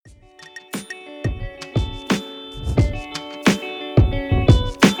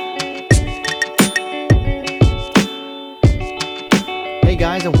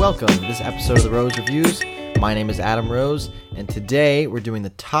guys, and welcome to this episode of the Rose Reviews. My name is Adam Rose, and today we're doing the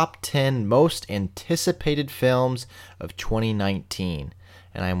top 10 most anticipated films of 2019.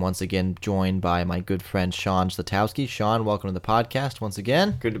 And I am once again joined by my good friend Sean Zlotowski. Sean, welcome to the podcast once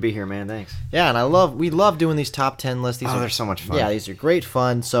again. Good to be here, man. Thanks. Yeah, and we love doing these top 10 lists. They're so much fun. Yeah, these are great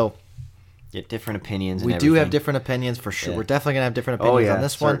fun. So get different opinions. We do have different opinions for sure. Yeah. We're definitely gonna have different opinions on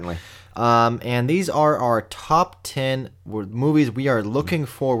this certainly. one. And these are our top 10 movies we are looking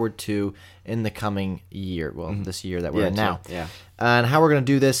forward to in the coming year. Well, this year that we're in now. Yeah. And how we're going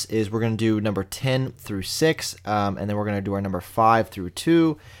to do this is we're going to do number 10 through 6, and then we're going to do our number 5 through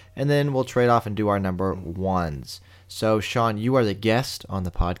 2, and then we'll trade off and do our number 1s. So, Sean, you are the guest on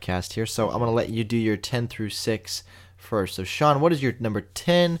the podcast here, so I'm going to let you do your 10 through 6 first. So, Sean, what is your number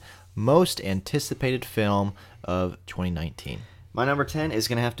 10 most anticipated film of 2019? My number 10 is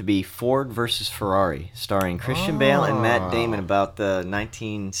going to have to be Ford versus Ferrari, starring Christian Bale and Matt Damon about the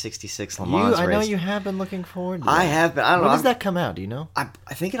 1966 Le Mans race. I know you have been looking forward to that. I have been. I don't know. When does that come out? Do you know? I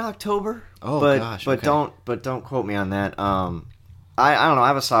think in October. Oh, gosh. But okay. don't quote me on that. I don't know. I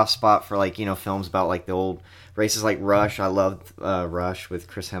have a soft spot for films about the old races like Rush. I loved Rush with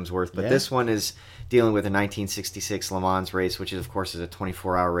Chris Hemsworth, but this one is dealing with a 1966 Le Mans race, which is of course is a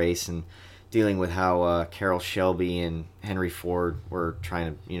 24-hour race, and dealing with how Carroll Shelby and Henry Ford were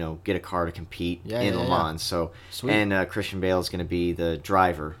trying to, get a car to compete in Le Mans. So, sweet. And Christian Bale is going to be the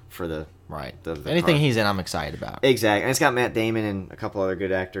driver for the the anything car. He's in, I'm excited about. Exactly, and it's got Matt Damon and a couple other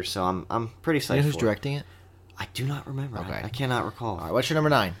good actors. So I'm pretty excited. You know who's for directing it? I do not remember. Okay. I cannot recall. All right, what's your number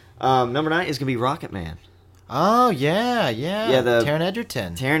 9? Number 9 is going to be Rocket Man. Oh yeah. The Taron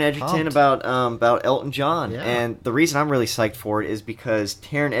Egerton. Pumped. about Elton John, Yeah. and the reason I'm really psyched for it is because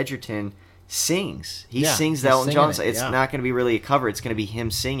Taron Egerton sings. He sings the he's Elton John. singing it, It's not going to be really a cover. It's going to be him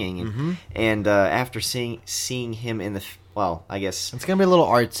singing. And after seeing him in the I guess it's going to be a little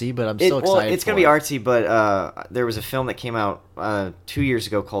artsy, but I'm so excited. Well, it's going to be artsy, but there was a film that came out 2 years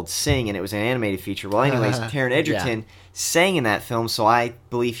ago called Sing, and it was an animated feature. Well, anyways, Taron Egerton sang in that film, so I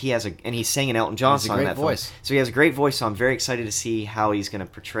believe and he sang an Elton John song in that voice. film. So he has a great voice, so I'm very excited to see how he's going to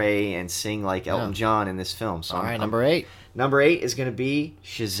portray and sing like Elton John in this film. So all right, number 8. Number 8 is going to be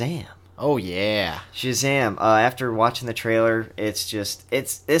Shazam. Oh yeah, Shazam. After watching the trailer,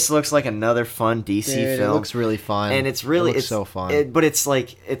 this looks like another fun DC film. It looks really fun, and it's so fun. But it's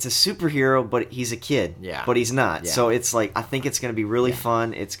it's a superhero, but he's a kid. Yeah, but he's not. Yeah. So it's I think it's going to be really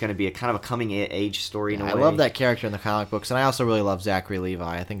fun. It's going to be a kind of a coming age story in a way. I love that character in the comic books, and I also really love Zachary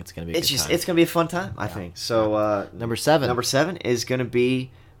Levi. I think it's going to be. It's going to be a fun time. I think so. Number 7. Number 7 is going to be.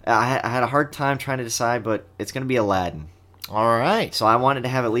 I had a hard time trying to decide, but it's going to be Aladdin. All right. So I wanted to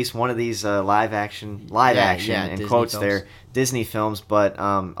have at least one of these live action in Disney quotes films. there, Disney films. But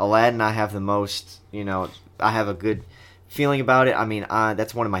Aladdin, I have the most. I have a good feeling about it. I mean,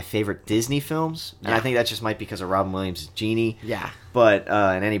 that's one of my favorite Disney films, and I think that just might be because of Robin Williams' Genie. Yeah. But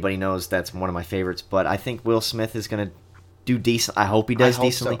and anybody knows that's one of my favorites. But I think Will Smith is going to do decent. I hope he does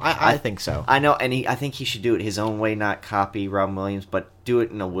decently. So. I think so. I know, and I think he should do it his own way, not copy Robin Williams, but do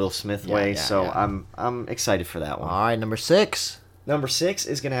it in a Will Smith way. I'm excited for that one. All right, number 6. Number 6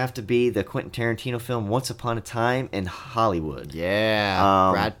 is going to have to be the Quentin Tarantino film Once Upon a Time in Hollywood.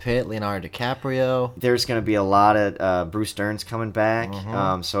 Yeah, Brad Pitt, Leonardo DiCaprio. There's going to be a lot of Bruce Dern's coming back,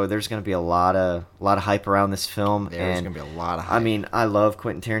 so there's going to be a lot of hype around this film. There's going to be a lot of hype. I mean, I love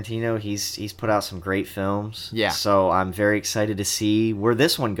Quentin Tarantino. He's put out some great films. Yeah. So I'm very excited to see where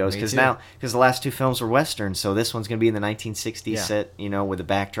this one goes because the last 2 films were westerns, so this one's going to be in the 1960s set, with the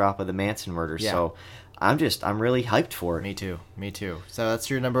backdrop of the Manson murder. Yeah. So I'm really hyped for it. Me too. So that's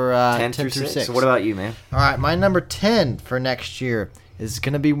your number 10 through 6. So what about you, man? All right, my number 10 for next year is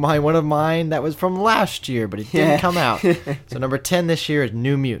going to be one of mine that was from last year, but it didn't come out. So number 10 this year is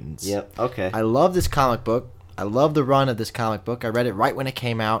New Mutants. Yep, okay. I love this comic book. I love the run of this comic book. I read it right when it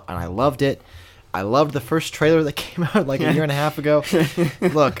came out, and I loved it. I loved the first trailer that came out like a year and a half ago.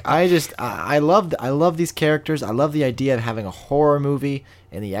 Look, I love these characters. I love the idea of having a horror movie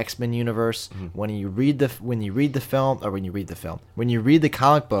in the X-Men universe. Mm-hmm. When you read the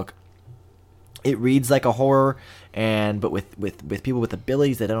comic book, it reads like a horror, but with people with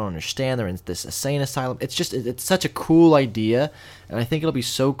abilities that don't understand. They're in this insane asylum. It's such a cool idea, and I think it'll be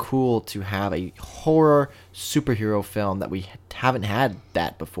so cool to have a horror superhero film that we haven't had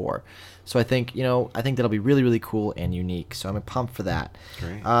that before. So I think that'll be really, really cool and unique. So I'm pumped for that.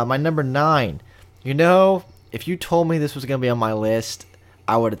 Great. My number 9. If you told me this was going to be on my list,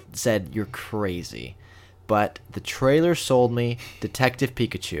 I would have said you're crazy. But the trailer sold me. Detective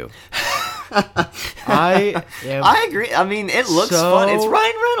Pikachu. I agree. I mean, it looks fun. It's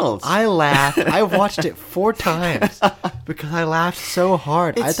Ryan Reynolds. I laughed. I watched it 4 times because I laughed so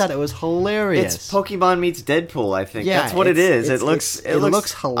hard. I thought it was hilarious. It's Pokemon meets Deadpool. I think that's what it is. It looks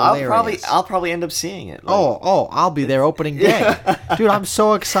hilarious. I'll probably end up seeing it. I'll be there opening day, dude. I'm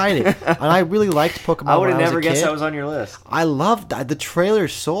so excited, and I really liked Pokemon. I would have never guessed that was on your list. I loved the trailer.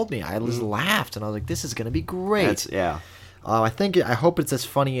 Sold me. I just laughed, and I was like, "This is gonna be great." I hope it's as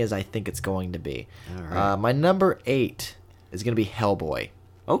funny as I think it's going to be. All right. My number 8 is going to be Hellboy.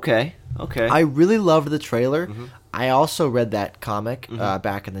 Okay. I really loved the trailer. I also read that comic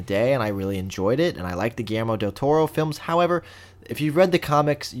back in the day, and I really enjoyed it, and I like the Guillermo del Toro films. However, if you've read the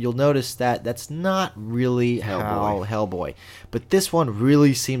comics, you'll notice that that's not really how Hellboy. But this one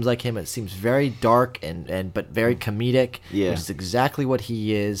really seems like him. It seems very dark but very comedic, which is exactly what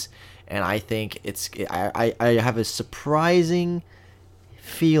he is. And I think I have a surprising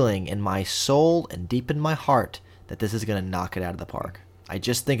feeling in my soul and deep in my heart that this is going to knock it out of the park. I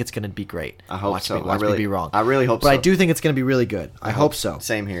just think it's going to be great. I hope so. Watch me be wrong. I really hope so. But I do think it's going to be really good. I hope so.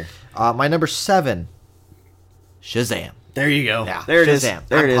 Same here. My number 7, Shazam. There you go. Yeah, there it Shazam.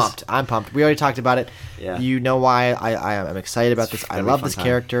 is. I'm pumped. We already talked about it. Yeah. You know why I'm excited about this. I love this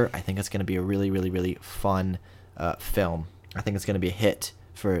character. I think it's going to be a really, really, really fun film. I think it's going to be a hit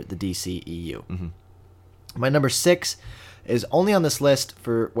for the DCEU. My number 6 is only on this list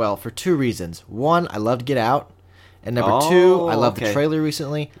for 2 reasons. 1, I loved Get Out. And number 2, I loved the trailer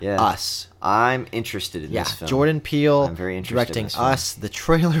recently, Us. I'm interested in this film. Jordan Peele I'm very interested directing in this film. Us. The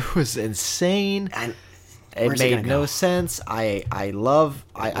trailer was insane. And it made no sense. I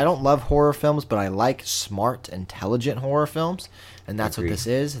don't love horror films, but I like smart, intelligent horror films. And that's what this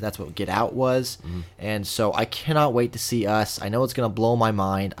is. That's what Get Out was. And so I cannot wait to see Us. I know it's going to blow my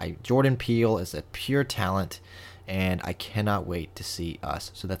mind. Jordan Peele is a pure talent, and I cannot wait to see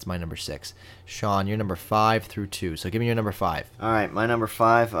Us. So that's my number 6. Sean, you're number 5 through 2. So give me your number 5. All right, my number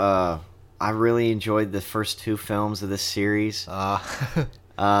 5. I really enjoyed the first 2 films of this series. And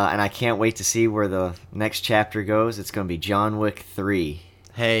I can't wait to see where the next chapter goes. It's going to be John Wick 3.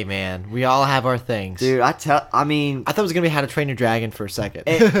 Hey, man, we all have our things. Dude, I thought it was going to be How to Train Your Dragon for a second.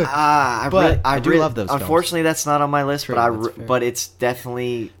 I do love those films. Unfortunately, that's not on my list, but it's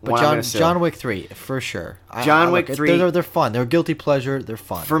definitely John Wick 3, for sure. John Wick 3. They're fun. They're a guilty pleasure. They're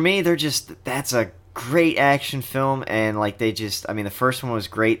fun. For me, that's a great action film, and the first one was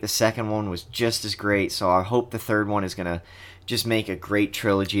great. The second one was just as great, so I hope the third one is going to just make a great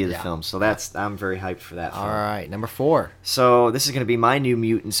trilogy of the film. So I'm very hyped for that film. All right, number 4. So this is going to be my New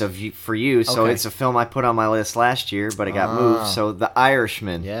Mutants for you. So it's a film I put on my list last year, but it got moved. So The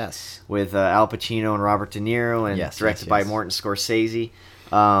Irishman. Yes. With Al Pacino and Robert De Niro, and directed by Martin Scorsese.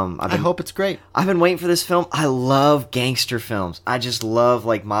 I hope it's great. I've been waiting for this film. I love gangster films. I just love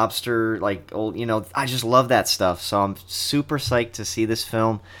mobster, old. I just love that stuff. So I'm super psyched to see this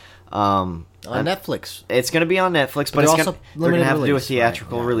film. On Netflix. It's going to be on Netflix, but they're going to have to do a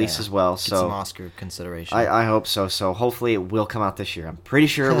theatrical release as well. Get some Oscar consideration. I hope so. So hopefully it will come out this year. I'm pretty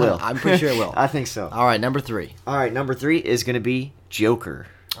sure it will. I'm pretty sure it will. I think so. All right, number 3. All right, number 3 is going to be Joker.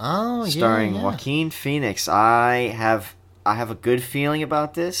 Oh, starring Joaquin Phoenix. I have a good feeling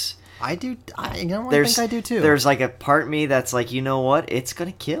about this. I do. I think I do too. There's a part of me that's like, you know what? It's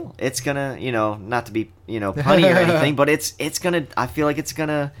gonna kill. It's gonna, not to be, punny or anything, but it's gonna. I feel like it's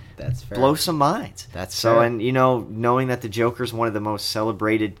gonna. That's fair. Blow some minds. That's so, fair. And knowing that the Joker's one of the most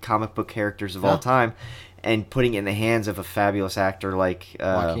celebrated comic book characters of all time, and putting it in the hands of a fabulous actor like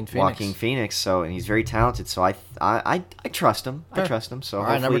Joaquin Phoenix. So, and he's very talented. So I trust him. Sure. I trust him. So all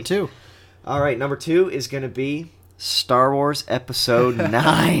right, number 2. All right, number 2 is gonna be Star Wars Episode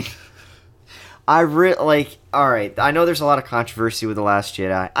 9. All right, I know there's a lot of controversy with The Last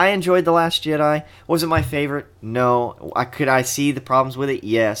Jedi. I enjoyed The Last Jedi. Was it my favorite? No. Could I see the problems with it?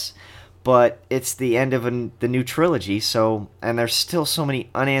 Yes. But it's the end of the new trilogy, and there's still so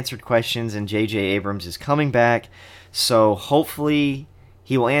many unanswered questions, and J.J. Abrams is coming back, so hopefully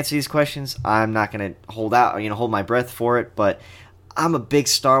he will answer these questions. I'm not going to hold my breath for it, but I'm a big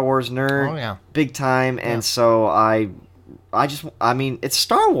Star Wars nerd, big time, and so it's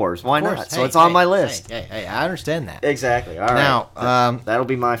Star Wars. Why not? So it's on my list. Hey, I understand that. Exactly. All right. Now, that'll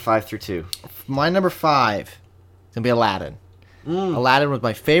be my 5 through 2. My number 5 is gonna be Aladdin. Aladdin was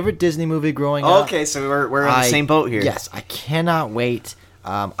my favorite Disney movie growing up. Okay, so we're on the same boat here. Yes, I cannot wait.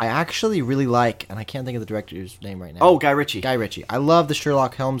 I actually really like, and I can't think of the director's name right now. Oh, Guy Ritchie. Guy Ritchie. I love the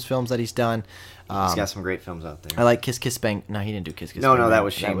Sherlock Holmes films that he's done. He's got some great films out there. I like Kiss Kiss Bang. No, he didn't do Kiss Kiss. No, Bang. that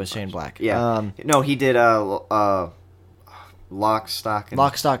was Shane. That was Shane Black. Yeah. No, he did. Lock, Stock, and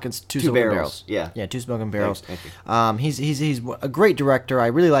Two Two Smoking Barrels. Yeah. Yeah, Two Smoking Barrels. Thank you. He's a great director. I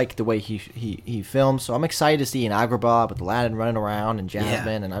really like the way he films. So I'm excited to see an Agrabah with Aladdin running around and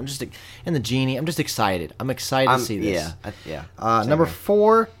Jasmine, and and the genie. I'm just excited. I'm excited to see this. Yeah. Number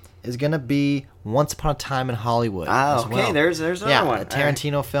 4 is gonna be Once Upon a Time in Hollywood. Ah, as okay. well. There's another one. A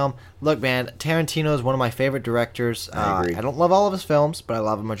Tarantino film. Look, man, Tarantino is one of my favorite directors. I agree. I don't love all of his films, but I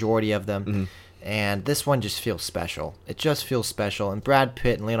love a majority of them. Mm-hmm. And this one just feels special. It just feels special. And Brad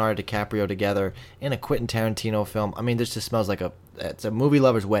Pitt and Leonardo DiCaprio together in a Quentin Tarantino film. I mean, this just smells like it's a movie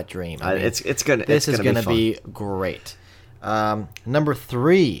lover's wet dream. I mean, it's gonna. This is gonna be great. Number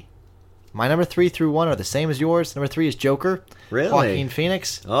 3. My number 3 through 1 are the same as yours. Number 3 is Joker. Really? Joaquin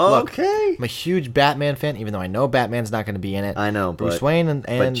Phoenix. Okay. Look, I'm a huge Batman fan, even though I know Batman's not going to be in it. I know, Bruce Wayne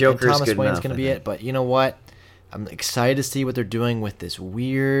and Joker's Thomas good Wayne's enough, going to I be think. it. But you know what? I'm excited to see what they're doing with this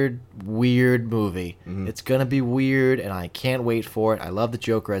weird movie. Mm-hmm. It's going to be weird, and I can't wait for it. I love the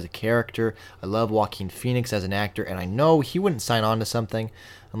Joker as a character. I love Joaquin Phoenix as an actor, and I know he wouldn't sign on to something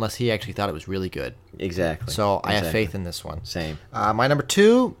unless he actually thought it was really good. Exactly. So I have faith in this one. Same. My number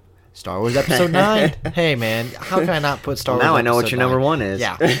 2, Star Wars Episode 9. Hey, man, how can I not put Star Wars Now I Episode know what your 9? number 1 is.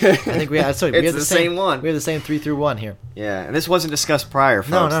 Yeah. I think we have the same one. We have the same 3 through 1 here. Yeah, and this wasn't discussed prior,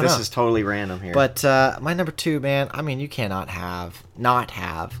 folks. No. This is totally random here. But my number 2, man, I mean, you cannot not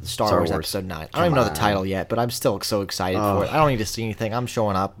have Star Wars Episode 9. I don't even know the title yet, but I'm still so excited for it. I don't need to see anything. I'm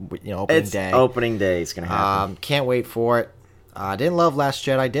showing up, opening day. Opening day is going to happen. Can't wait for it. I didn't love Last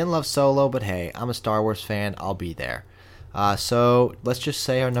Jedi, didn't love Solo, but hey, I'm a Star Wars fan. I'll be there. So let's just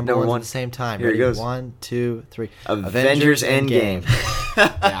say our number 1 at the same time. Here it goes. 1, 2, 3. Avengers Endgame.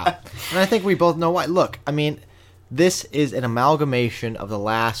 Yeah. And I think we both know why. Look, I mean, this is an amalgamation of the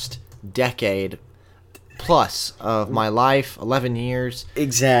last decade plus of my life, 11 years.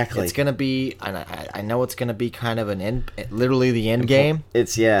 Exactly. It's going to be, I know it's going to be kind of literally the end game.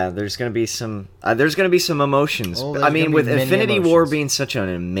 There's going to be some emotions. Oh, I mean, with many Infinity War emotions. being such an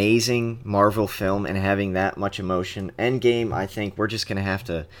amazing Marvel film and having that much emotion, Endgame, I think we're just going to have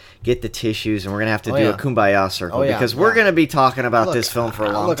to get the tissues and we're going to have to do a kumbaya circle because we're going to be talking about this film for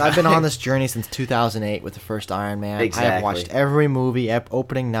a long time. I've been on this journey since 2008 with the first Iron Man. Exactly. I have watched every movie,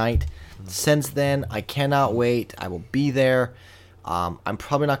 opening night. Since then, I cannot wait. I will be there. I'm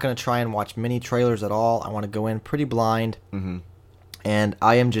probably not going to try and watch many trailers at all. I want to go in pretty blind. Mm-hmm. And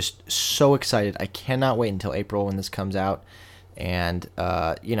I am just so excited. I cannot wait until April when this comes out. And,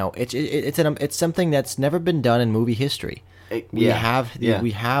 it's something that's never been done in movie history. We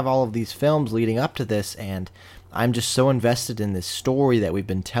have all of these films leading up to this, and I'm just so invested in this story that we've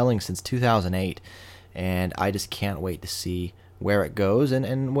been telling since 2008. And I just can't wait to see where it goes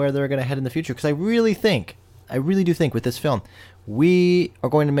and where they're going to head in the future. Because I really do think with this film, we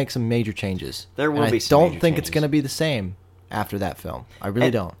are going to make some major changes. There will be some major I don't think changes. it's going to be the same after that film. I really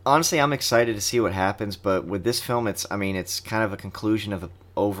don't. Honestly, I'm excited to see what happens, but with this film, it's kind of a conclusion of an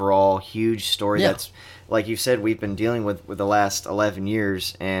overall huge story that's, like you said, we've been dealing with the last 11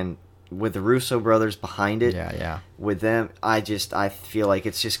 years, and with the Russo brothers behind it, with them, I feel like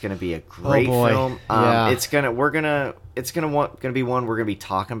it's just going to be a great film. It's gonna be one we're gonna be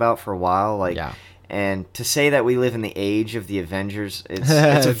talking about for a while. And to say that we live in the age of the Avengers, it's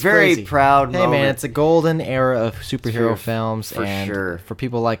a very crazy. proud Hey moment. man, it's a golden era of superhero films, for and sure. for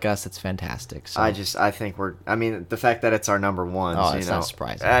people like us, it's fantastic. So. I think the fact that it's our number 1. It's not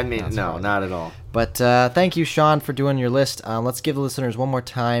surprising. I mean, not at all. But thank you, Sean, for doing your list. Let's give the listeners one more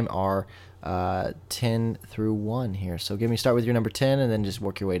time our 10 through 1 here. So start with your number 10 and then just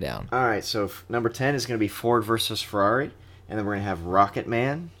work your way down. All right, so number 10 is going to be Ford versus Ferrari, and then we're going to have Rocket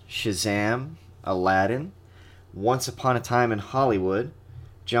Man, Shazam, Aladdin, Once Upon a Time in Hollywood,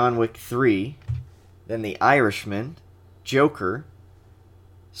 John Wick 3, then The Irishman, Joker,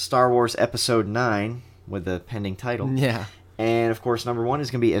 Star Wars Episode 9 with the pending title. Yeah. And, of course, number 1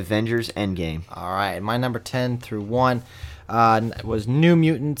 is going to be Avengers Endgame. All right, my number 10 through 1 was New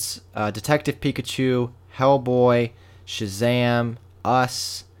Mutants, Detective Pikachu, Hellboy, Shazam,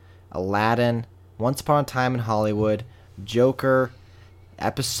 Us, Aladdin, Once Upon a Time in Hollywood, Joker,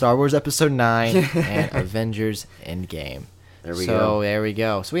 Star Wars Episode 9, and Avengers Endgame. There we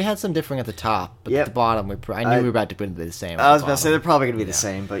go. So we had some differing at the top, but at the bottom, I knew we were about to put it the same. I was about to say they're probably going to be the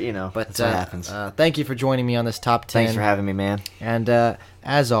same, but that's what happens. Thank you for joining me on this top 10. Thanks for having me, man. And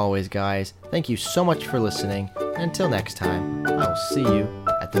as always, guys, thank you so much for listening. And until next time, I will see you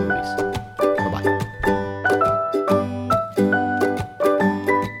at the movies. Bye-bye.